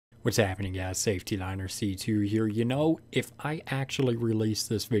What's happening, guys? Safety Liner C2 here. You know, if I actually release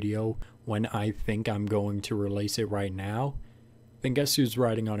this video when I think I'm going to release it right now, then guess who's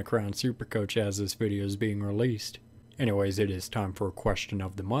riding on a Crown Supercoach as this video is being released? Anyways, it is time for a question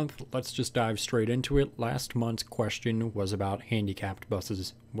of the month. Let's just dive straight into it. Last month's question was about handicapped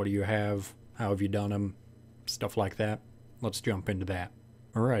buses. What do you have? How have you done them? Stuff like that. Let's jump into that.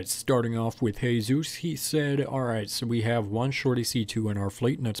 Alright, starting off with Jesus, he said, alright, so we have one shorty C2 in our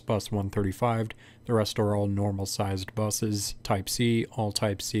fleet, and it's bus 135. The rest are all normal-sized buses, Type C, all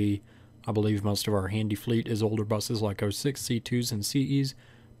Type C. I believe most of our handy fleet is older buses like 06 C2s and CEs,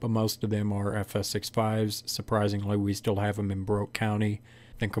 but most of them are FS65s. Surprisingly, we still have them in Broke County.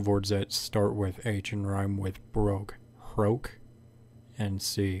 Think of words that start with H and rhyme with broke. Hroke and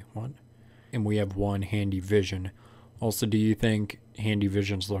C. What? And we have one Handy Vision. Also, do you think Handy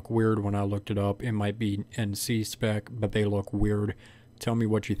Visions look weird? When I looked it up, it might be NC spec, but they look weird. Tell me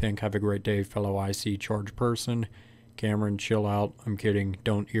what you think. Have a great day, fellow IC charge person. Cameron, chill out. I'm kidding.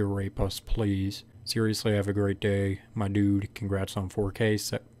 Don't ear rape us, please. Seriously, have a great day. My dude, congrats on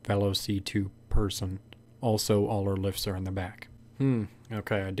 4K, fellow C2 person. Also, all our lifts are in the back.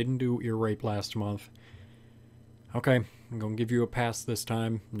 Okay, I didn't do ear rape last month. Okay, I'm gonna give you a pass this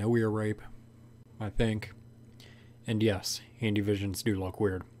time. No ear rape, I think. And yes, Handy Visions do look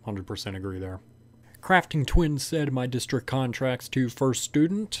weird. 100% agree there. Crafting Twins said, my district contracts to first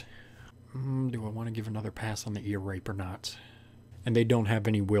student. Do I want to give another pass on the ear rape or not? And they don't have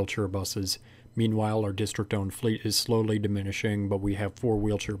any wheelchair buses. Meanwhile, our district-owned fleet is slowly diminishing, but we have 4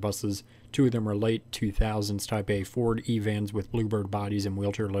 wheelchair buses. 2 of them are late 2000s Type A Ford E-Vans with Bluebird bodies and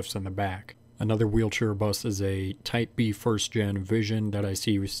wheelchair lifts in the back. Another wheelchair bus is a Type B first-gen Vision that I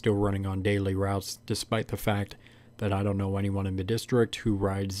see still running on daily routes, despite the fact that I don't know anyone in the district who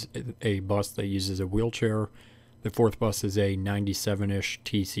rides a bus that uses a wheelchair. The 4th bus is a 97-ish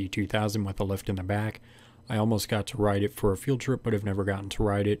TC2000 with a lift in the back. I almost got to ride it for a field trip, but have never gotten to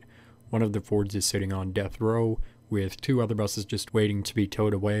ride it. One of the Fords is sitting on death row, with 2 other buses just waiting to be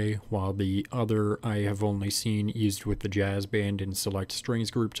towed away, while the other I have only seen used with the jazz band and select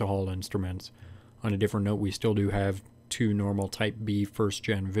strings group to haul instruments. On a different note, we still do have 2 normal Type B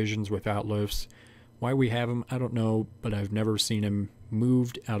first-gen Visions without lifts. Why we have them, I don't know, but I've never seen them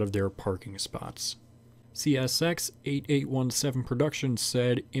moved out of their parking spots. CSX8817 Productions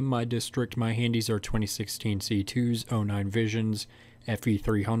said, in my district, my handies are 2016 C2s, 09 Visions,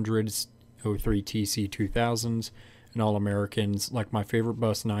 FE300s, 03 TC2000s, and All-Americans, like my favorite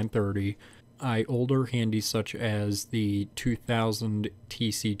bus 930. Older handies such as the 2000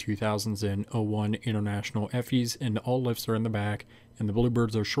 TC2000s and 01 International FEs, and all lifts are in the back, and the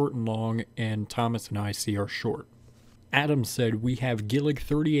Bluebirds are short and long, and Thomas and IC are short. Adam said, we have Gillig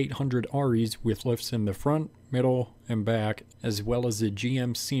 3800 REs with lifts in the front, middle, and back, as well as a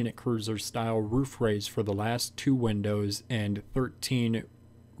GM Scenic Cruiser style roof raise for the last 2 windows and 13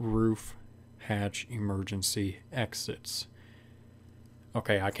 roof hatch emergency exits.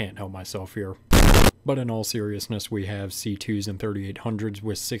 Okay, I can't help myself here. But in all seriousness, we have C2s and 3800s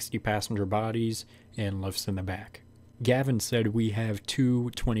with 60 passenger bodies and lifts in the back. Gavin said we have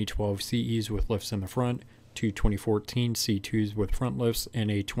 2 2012 CEs with lifts in the front, 2 2014 C2s with front lifts,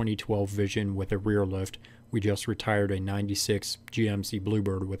 and a 2012 Vision with a rear lift. We just retired a 96 GMC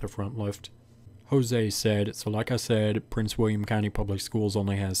Bluebird with a front lift. Jose said, so like I said, Prince William County Public Schools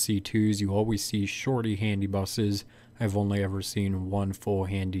only has C2s. You always see shorty handy buses. I've only ever seen 1 full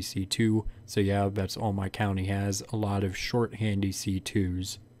handy C2. So yeah, that's all my county has, a lot of short handy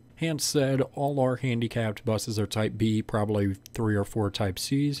C2s. Hans said, all our handicapped buses are Type B, probably 3 or 4 Type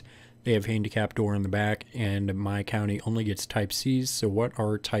Cs. They have handicap door in the back, and my county only gets Type Cs, so what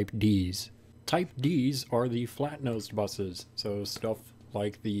are Type Ds? Type Ds are the flat-nosed buses, so stuff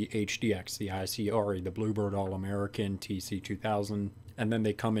like the HDX, the ICRE, the Bluebird All-American, TC2000, and then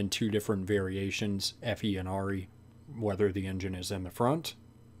they come in 2 different variations, FE and RE, whether the engine is in the front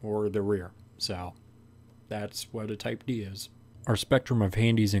or the rear. So that's what a Type D is. Our spectrum of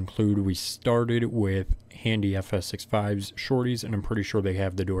handies include, we started with handy FS65s, shorties, and I'm pretty sure they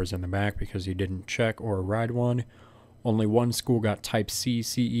have the doors in the back because you didn't check or ride one. Only 1 school got Type C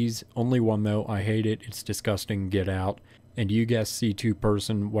CEs, only 1 though. I hate it, it's disgusting, get out. And you guessed C2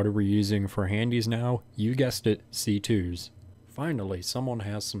 person, what are we using for handies now? You guessed it, C2s. Finally, someone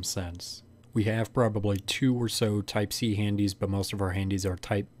has some sense. We have probably 2 or so Type C handies, but most of our handies are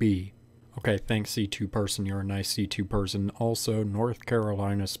Type B. Okay, thanks C2 person, you're a nice C2 person. Also, North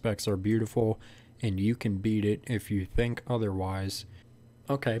Carolina specs are beautiful, and you can beat it if you think otherwise.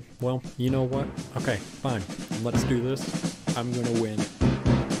 Okay, well, you know what? Okay, fine, let's do this. I'm gonna win.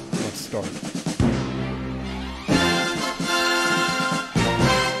 Let's start.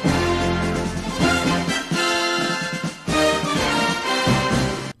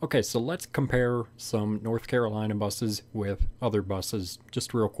 Okay, so let's compare some North Carolina buses with other buses,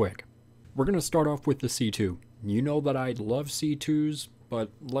 just real quick. We're going to start off with the C2. You know that I love C2s,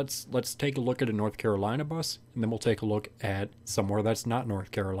 but let's take a look at a North Carolina bus, and then we'll take a look at somewhere that's not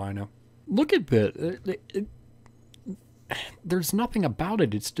North Carolina. Look at this. There's nothing about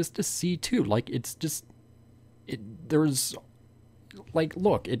it. It's just a C2. Like, it's just... there's... like,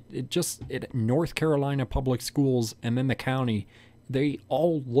 look, North Carolina public schools and then the county, they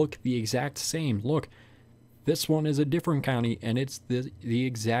all look the exact same. Look, this one is a different county and it's the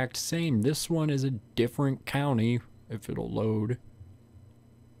exact same. This one is a different county, if it'll load.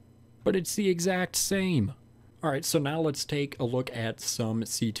 But it's the exact same. Alright, so now let's take a look at some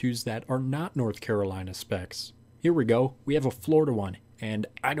C2s that are not North Carolina specs. Here we go. We have a Florida one, and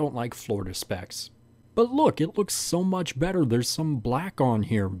I don't like Florida specs. But look, it looks so much better. There's some black on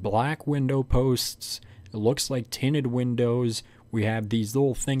here. Black window posts. It looks like tinted windows. We have these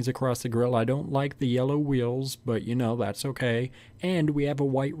little things across the grill. I don't like the yellow wheels, but you know, that's okay. And we have a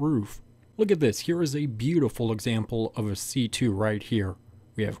white roof. Look at this. Here is a beautiful example of a C2 right here.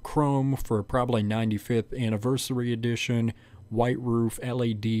 We have chrome for probably 95th anniversary edition. White roof,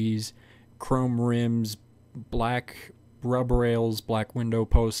 LEDs, chrome rims, black rubber rails, black window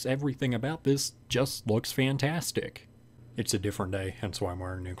posts. Everything about this just looks fantastic. It's a different day, hence why I'm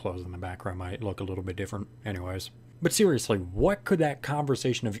wearing new clothes in the background. Might look a little bit different anyways. But seriously, what could that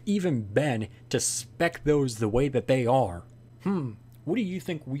conversation have even been to spec those the way that they are? What do you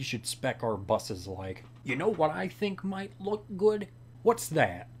think we should spec our buses like? You know what I think might look good? What's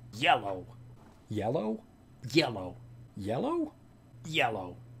that? Yellow. Yellow? Yellow. Yellow?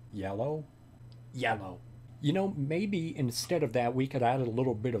 Yellow. Yellow? Yellow. You know, maybe instead of that, we could add a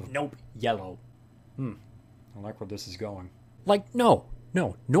little bit of nope, yellow. I like where this is going. Like, no.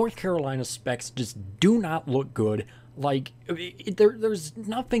 North Carolina specs just do not look good. Like, there's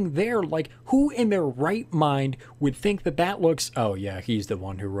nothing there. Like, who in their right mind would think that that looks... Oh, yeah, he's the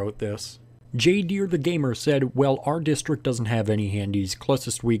one who wrote this. J. Deere the Gamer said, well, our district doesn't have any handies.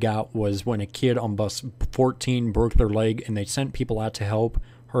 Closest we got was when a kid on bus 14 broke their leg and they sent people out to help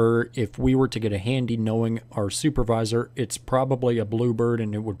her. If we were to get a handy, knowing our supervisor, it's probably a Bluebird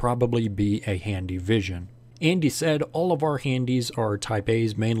and it would probably be a Handy Vision. Andy said, all of our handies are Type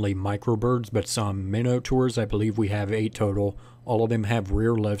A's, mainly microbirds, but some minnow tours. I believe we have 8 total. All of them have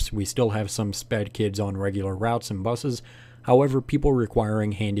rear lifts. We still have some sped kids on regular routes and buses. However, people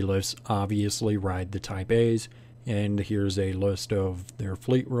requiring handy lifts obviously ride the Type A's. And here's a list of their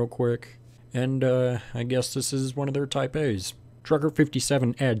fleet real quick. And I guess this is one of their Type A's.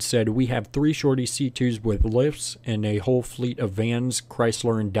 Trucker57 Ed said, we have 3 shorty C2s with lifts and a whole fleet of vans,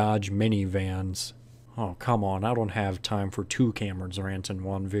 Chrysler and Dodge minivans. Oh, come on, I don't have time for 2 Camerons rants in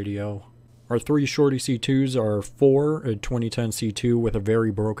one video. Our 3 shorty C2s are 4, a 2010 C2 with a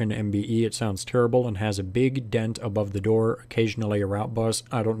very broken MBE. It sounds terrible and has a big dent above the door, occasionally a route bus.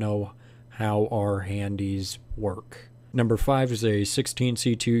 I don't know how our handies work. Number 5 is a 16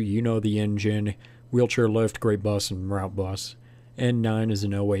 C2, you know the engine, wheelchair lift, great bus, and route bus. N9 is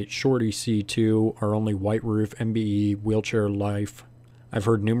an 08 shorty C2, our only white roof, MBE, wheelchair life. I've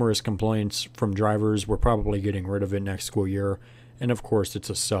heard numerous complaints from drivers. We're probably getting rid of it next school year. And of course, it's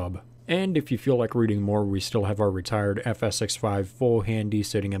a sub. And if you feel like reading more, we still have our retired FS65 full handy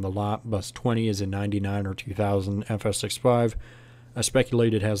sitting in the lot. Bus 20 is a 99 or 2000 FS65. I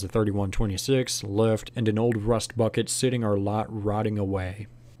speculate it has a 3126 lift and an old rust bucket sitting our lot rotting away.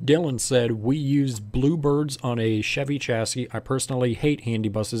 Dylan said, we use Bluebirds on a Chevy chassis. I personally hate handy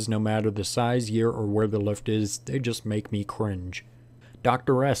buses no matter the size, year, or where the lift is. They just make me cringe.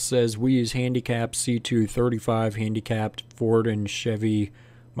 Dr. S says, we use handicapped C2 35, handicapped Ford and Chevy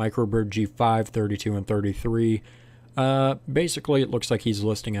Microbird G5, 32 and 33. Basically, it looks like he's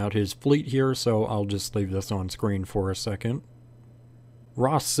listing out his fleet here, so I'll just leave this on screen for a second.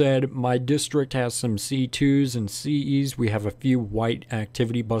 Ross said, my district has some C2s and CEs. We have a few white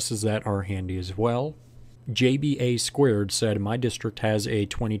activity buses that are handy as well. JBA Squared said, my district has a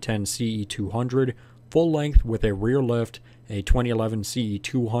 2010 CE200 full length with a rear lift, a 2011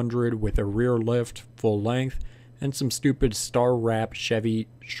 CE200 with a rear lift, full length, and some stupid Star Wrap Chevy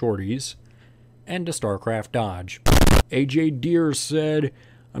shorties, and a Starcraft Dodge. AJ Deere said,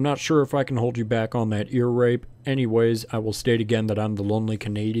 I'm not sure if I can hold you back on that ear rape. Anyways, I will state again that I'm the lonely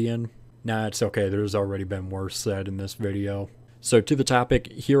Canadian. Nah, it's okay, there's already been worse said in this video. So to the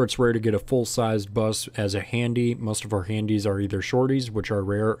topic, here it's rare to get a full-sized bus as a handy. Most of our handies are either shorties, which are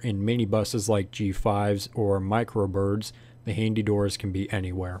rare, in mini buses like G5s or microbirds. The handy doors can be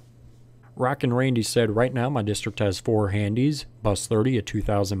anywhere. Rockin' Randy said, right now my district has 4 handies. Bus 30, a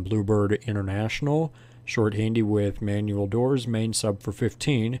 2000 Bluebird International. short handy with manual doors, main sub for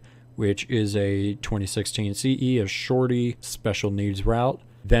 15, which is a 2016 CE, a shorty special needs route.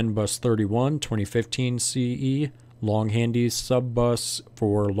 Then bus 31, 2015 CE, long handy sub bus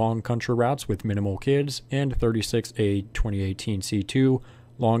for long country routes with minimal kids, and 36, a 2018 C2,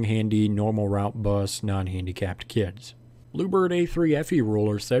 long handy normal route bus, non-handicapped kids. Bluebird A3 FE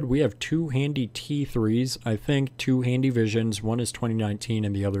ruler said we have 2 handy T3s, I think 2 handy Visions, one is 2019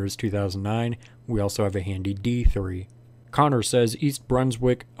 and the other is 2009. We also have a handy D3. Connor says East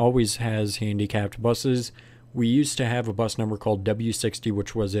Brunswick always has handicapped buses. We used to have a bus number called W60,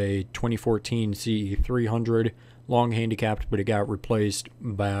 which was a 2014 CE 300, long handicapped, but it got replaced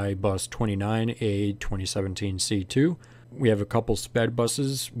by bus 29, a 2017 C2. We have a couple sped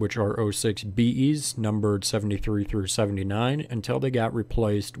buses, which are 06 BEs, numbered 73 through 79, until they got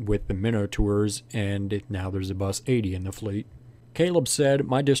replaced with the Minnow Tours, and now there's a bus 80 in the fleet. Caleb said,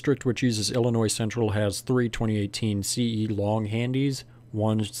 my district, which uses Illinois Central, has 3 2018 CE long handies,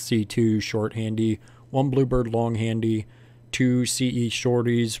 1 C2 short handy, 1 Bluebird long handy, 2 CE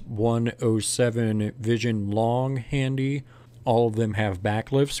shorties, 1 07 Vision long handy. All of them have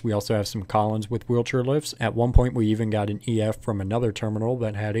back lifts. We also have some Collins with wheelchair lifts. At one point, we even got an EF from another terminal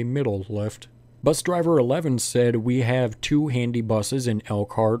that had a middle lift. Bus driver 11 said we have 2 handy buses in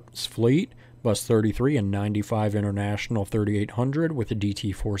Elkhart's fleet. Bus 33 and 95 International 3800 with a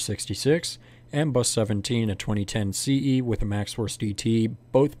DT 466, and Bus 17 a 2010 CE with a Maxforce DT,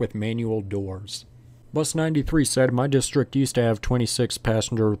 both with manual doors. Bus 93 said my district used to have 26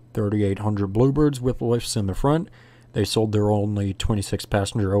 passenger 3800 Bluebirds with lifts in the front. They sold their only 26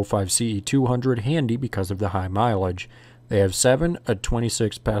 passenger 05 CE 200 handy because of the high mileage. They have 7 a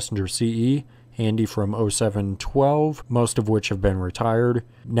 26 passenger CE handy from 07-12, most of which have been retired.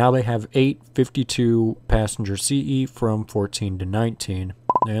 Now they have 8 52 passenger CE from 14 to 19.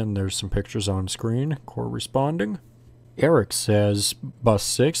 And there's some pictures on screen corresponding. Eric says Bus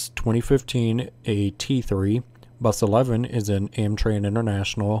 6, 2015, a T3. Bus 11 is an Amtrak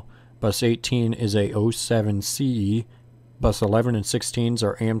International. Bus 18 is a 07 CE. Bus 11 and 16s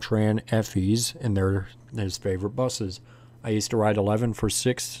are Amtrak FEs, and they're his favorite buses. I used to ride 11 for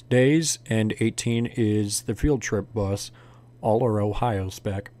 6 days, and 18 is the field trip bus. All are Ohio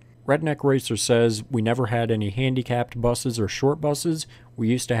spec. Redneck Racer says, we never had any handicapped buses or short buses. We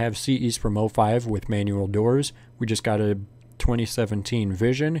used to have CEs from 05 with manual doors. We just got a 2017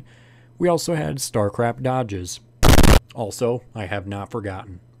 Vision. We also had Starcraft Dodges. Also, I have not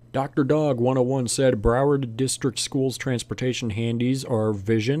forgotten. Dr. Dog 101 said Broward District Schools transportation handies are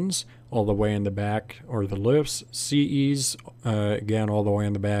Visions, all the way in the back are the lifts, CEs, again all the way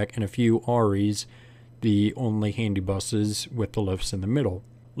in the back, and a few REs, the only handy buses with the lifts in the middle.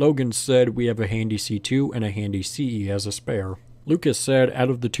 Logan said we have a handy C2 and a handy CE as a spare. Lucas said out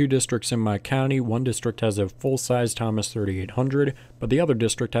of the 2 districts in my county, one district has a full-size Thomas 3800, but the other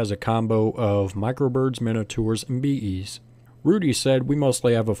district has a combo of Microbirds, Minotaurs, and BEs. Rudy said we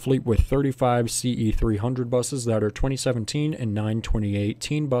mostly have a fleet with 35 CE 300 buses that are 2017 and 9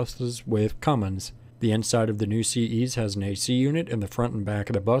 2018 buses with Cummins. The inside of the new CEs has an AC unit in the front and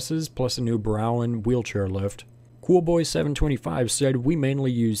back of the buses, plus a new Brown wheelchair lift. Coolboy 725 said we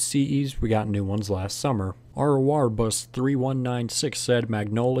mainly use CEs, we got new ones last summer. ROR Bus 3196 said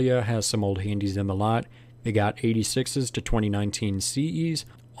Magnolia has some old handies in the lot. They got 86s to 2019 CEs.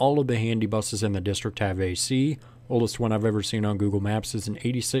 All of the handy buses in the district have AC. Oldest one I've ever seen on Google Maps is an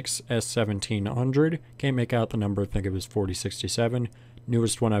 86 S1700. Can't make out the number, think it was 4067.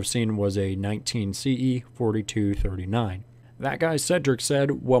 Newest one I've seen was a 19 CE 4239. That guy Cedric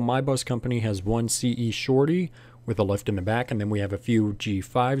said, well, my bus company has 1 CE shorty with a lift in the back, and then we have a few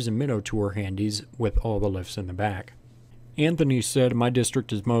G5s and Minotaur handies with all the lifts in the back. Anthony said, my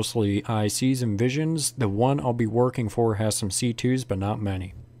district is mostly ICs and Visions. The one I'll be working for has some C2s, but not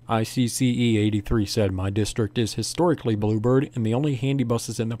many. ICCE83 said, my district is historically Bluebird, and the only handy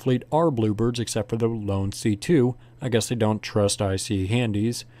buses in the fleet are Bluebirds except for the lone C2. I guess they don't trust IC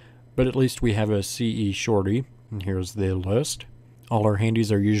handies, but at least we have a CE shorty, and here's the list. All our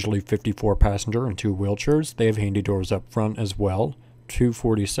handies are usually 54 passenger and 2 wheelchairs. They have handy doors up front as well.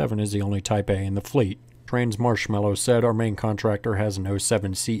 247 is the only Type A in the fleet. Trans Marshmallow said our main contractor has an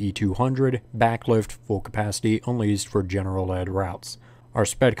 07 CE 200, backlift, full capacity, only used for general ed routes. Our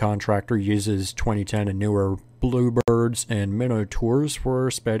sped contractor uses 2010 and newer Bluebirds and Minotaurs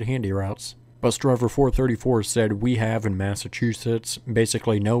for sped handy routes. Bus driver 434 said we have in Massachusetts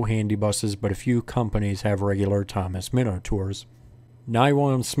basically no handy buses, but a few companies have regular Thomas Minotaurs.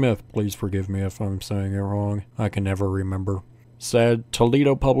 Naiwan Smith, please forgive me if I'm saying it wrong. I can never remember. said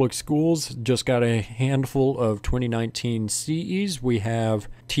Toledo Public Schools just got a handful of 2019 CEs. We have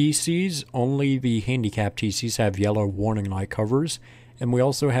TCs. Only the handicap TCs have yellow warning light covers. And we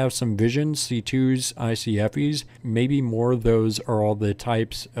also have some Vision C2s, ICFEs. Maybe more of those are all the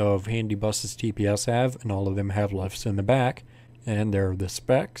types of handy buses TPS have, and all of them have lifts in the back. And there are the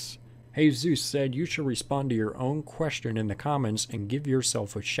specs. Jesus said you should respond to your own question in the comments and give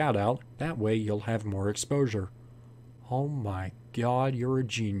yourself a shout out. That way you'll have more exposure. Oh my god, you're a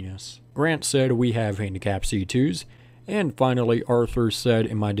genius. Grant said we have handicap C2s. And finally, Arthur said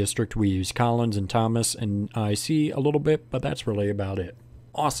in my district we use Collins and Thomas and IC a little bit, but that's really about it.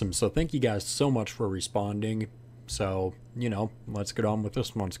 Awesome, so thank you guys so much for responding. So, let's get on with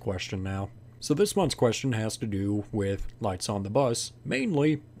this month's question now. So this month's question has to do with lights on the bus.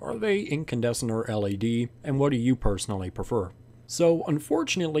 Mainly, are they incandescent or LED, and what do you personally prefer? So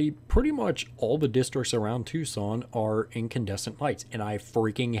unfortunately, pretty much all the districts around Tucson are incandescent lights, and I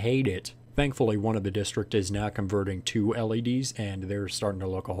freaking hate it. Thankfully, one of the districts is now converting to LEDs, and they're starting to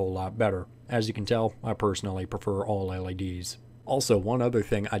look a whole lot better. As you can tell, I personally prefer all LEDs. Also, one other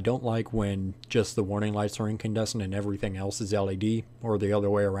thing, I don't like when just the warning lights are incandescent and everything else is LED, or the other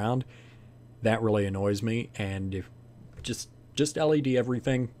way around. That really annoys me, and if just LED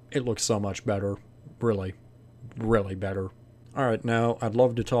everything, it looks so much better. Really, really better. Alright, now, I'd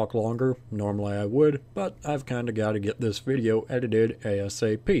love to talk longer, normally I would, but I've kinda gotta get this video edited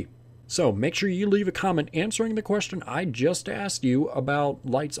ASAP. So, make sure you leave a comment answering the question I just asked you about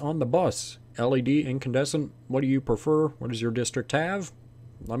lights on the bus. LED, incandescent, what do you prefer? What does your district have?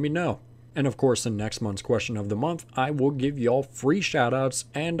 Let me know. And of course, in next month's question of the month, I will give y'all free shoutouts,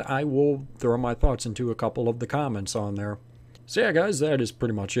 and I will throw my thoughts into a couple of the comments on there. So yeah guys, that is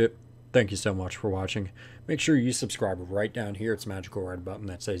pretty much it. Thank you so much for watching. Make sure you subscribe right down here. It's a magical red button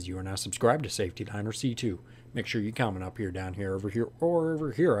that says you are now subscribed to Safety Liner C2. Make sure you comment up here, down here, over here, or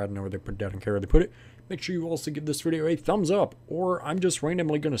over here. I don't know where they put it. I don't care where they put it. Make sure you also give this video a thumbs up, or I'm just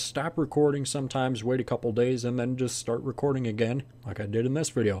randomly going to stop recording sometimes, wait a couple days, and then just start recording again, like I did in this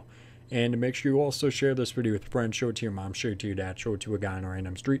video. And make sure you also share this video with a friend. Show it to your mom, show it to your dad, show it to a guy on a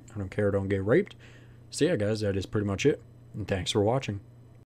random street. I don't care, don't get raped. So yeah guys, that is pretty much it. And thanks for watching.